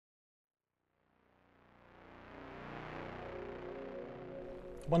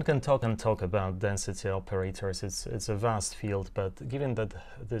One can talk about density operators. It's a vast field, but given that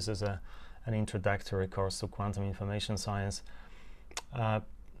this is an introductory course to quantum information science,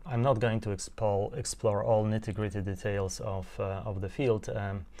 I'm not going to explore all nitty-gritty details of the field.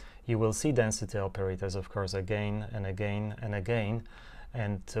 You will see density operators, of course, again and again and again,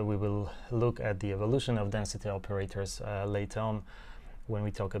 and we will look at the evolution of density operators later on when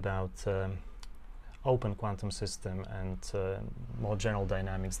we talk about open quantum system and more general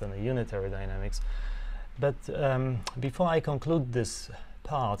dynamics than the unitary dynamics. But before I conclude this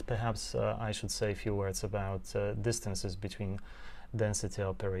part, perhaps I should say a few words about distances between density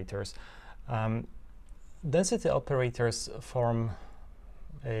operators. Density operators form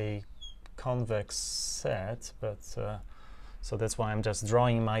a convex set, but so that's why I'm just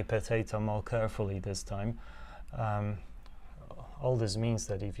drawing my potato more carefully this time. All this means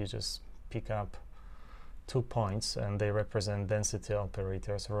that if you just pick up 2 points and they represent density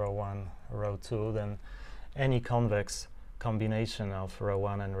operators ρ1, ρ2, then any convex combination of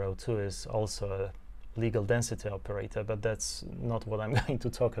ρ1 and ρ2 is also a legal density operator, but that's not what I'm going to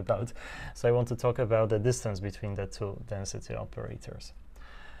talk about. So I want to talk about the distance between the two density operators.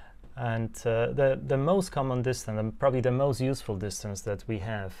 And the most common distance, and probably the most useful distance that we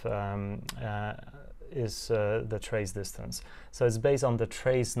have is the trace distance. So it's based on the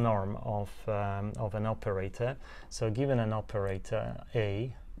trace norm of an operator. So given an operator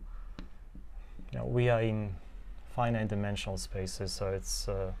A, we are in finite dimensional spaces, so it's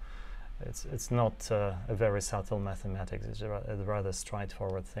not a very subtle mathematics. It's a rather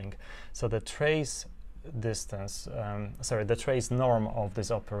straightforward thing. So the trace distance, the trace norm of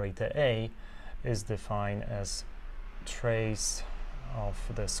this operator A is defined as trace of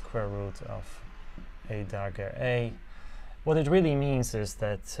the square root of A dagger A. What it really means is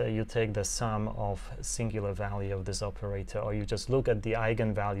that you take the sum of singular value of this operator, or you just look at the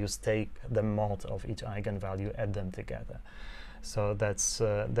eigenvalues, take the mod of each eigenvalue, add them together. So that's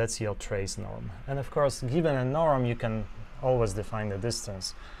your trace norm. And of course, given a norm, you can always define the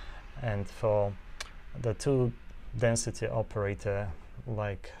distance. And for the two density operator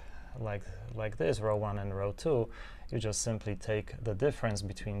like this, ρ1 and ρ2, you just simply take the difference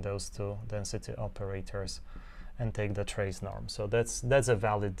between those two density operators and take the trace norm. So that's a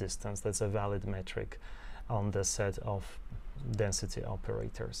valid distance, that's a valid metric on the set of density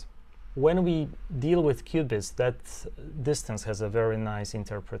operators. When we deal with qubits, that distance has a very nice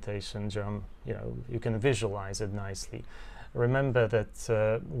interpretation. You can visualize it nicely. Remember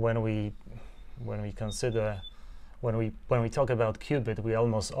that when we talk about qubit, we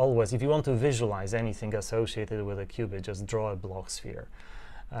almost always, if you want to visualize anything associated with a qubit, just draw a Bloch sphere.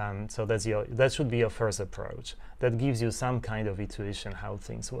 So that should be your first approach. That gives you some kind of intuition how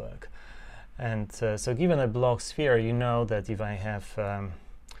things work. And so given a Bloch sphere, you know that if I have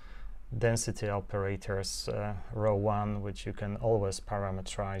density operators ρ1, which you can always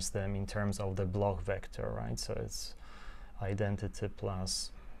parameterize them in terms of the Bloch vector, right? So it's identity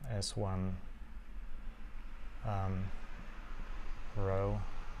plus S1 rho,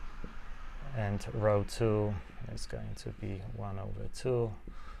 and ρ2 is going to be 1/2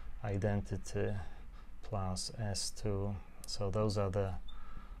 identity plus S2. So those are the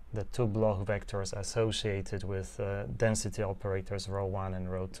two Bloch vectors associated with density operators ρ1 and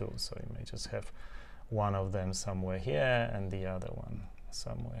ρ2. So you may just have one of them somewhere here and the other one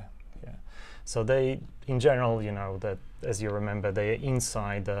somewhere here. So they, in general, that, as you remember, they are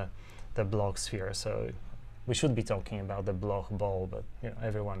inside the Bloch sphere. So we should be talking about the Bloch ball, but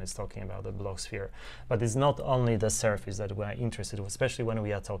everyone is talking about the Bloch sphere. But it's not only the surface that we are interested in, especially when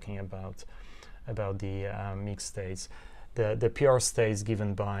we are talking about the mixed states. The pure states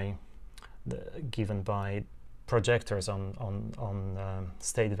given by projectors on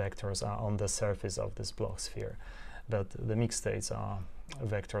state vectors are on the surface of this Bloch sphere, but the mixed states are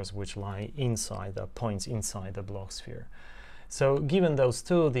vectors which lie inside, the points inside the Bloch sphere. So given those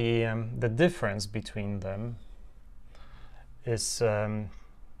two, the difference between them is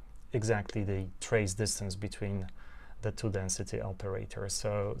exactly the trace distance between the two density operators.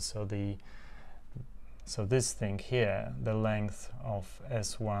 So this thing here, the length of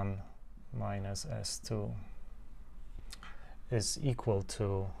S1 minus S2 is equal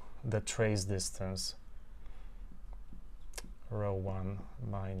to the trace distance ρ1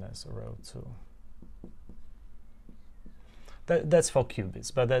 minus ρ2. That's for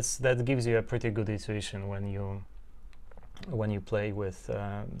qubits, but that gives you a pretty good intuition when you play with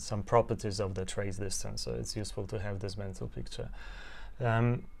some properties of the trace distance. So it's useful to have this mental picture.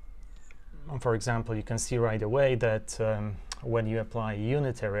 For example, you can see right away that when you apply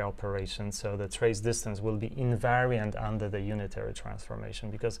unitary operation, so the trace distance will be invariant under the unitary transformation,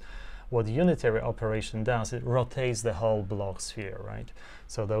 because what unitary operation does, it rotates the whole block sphere, right?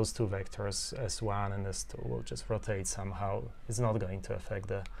 So those two vectors, S1 and S2, will just rotate somehow. It's not going to affect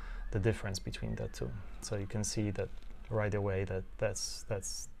the difference between the two. So you can see that right away that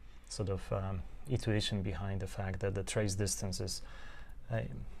that's sort of intuition behind the fact that the trace distance is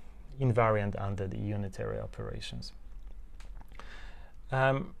invariant under the unitary operations.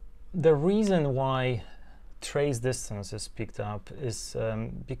 The reason why trace distance is picked up is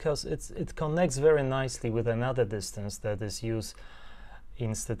because it connects very nicely with another distance that is used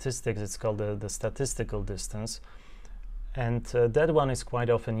in statistics. It's called the statistical distance, and that one is quite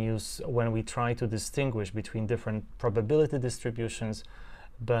often used when we try to distinguish between different probability distributions,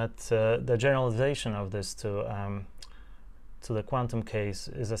 but the generalization of this to the quantum case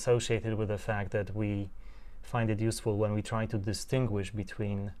is associated with the fact that we find it useful when we try to distinguish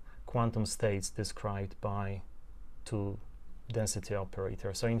between quantum states described by two density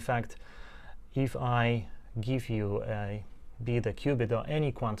operators. So in fact, if I give you be the qubit or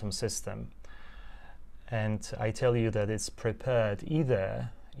any quantum system, and I tell you that it's prepared either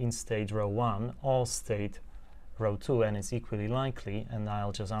in state rho 1 or state rho 2, and it's equally likely, and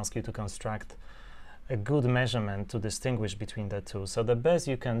I'll just ask you to construct a good measurement to distinguish between the two. So the best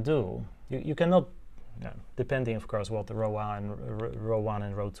you can do, you cannot, depending of course what the rho 1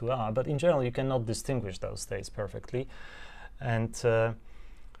 and rho 2 are, but in general you cannot distinguish those states perfectly. And the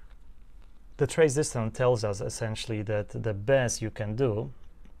trace distance tells us essentially that the best you can do,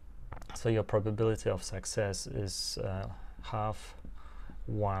 so your probability of success is half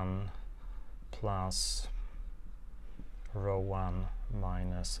 1 plus rho 1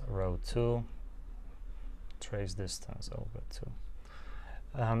 minus rho 2 trace distance over 2.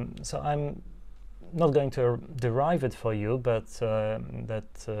 So I'm not going to derive it for you, but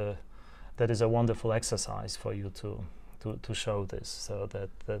that is a wonderful exercise for you to show this, so that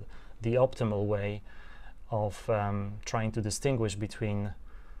the optimal way of trying to distinguish between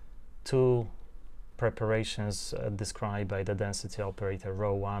two preparations described by the density operator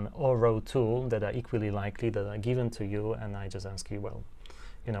rho 1 or rho 2 that are equally likely, that are given to you, and I just ask you, well,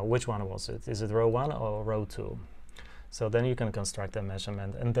 you know, which one was it? Is it rho 1 or rho 2? So then you can construct a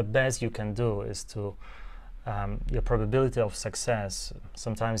measurement, and the best you can do is to your probability of success.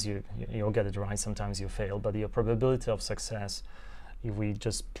 Sometimes you'll get it right, sometimes you fail, but your probability of success, if we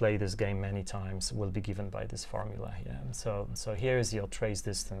just play this game many times, will be given by this formula here. So here is your trace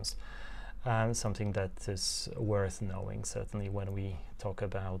distance, something that is worth knowing, certainly when we talk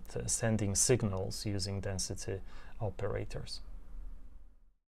about sending signals using density operators.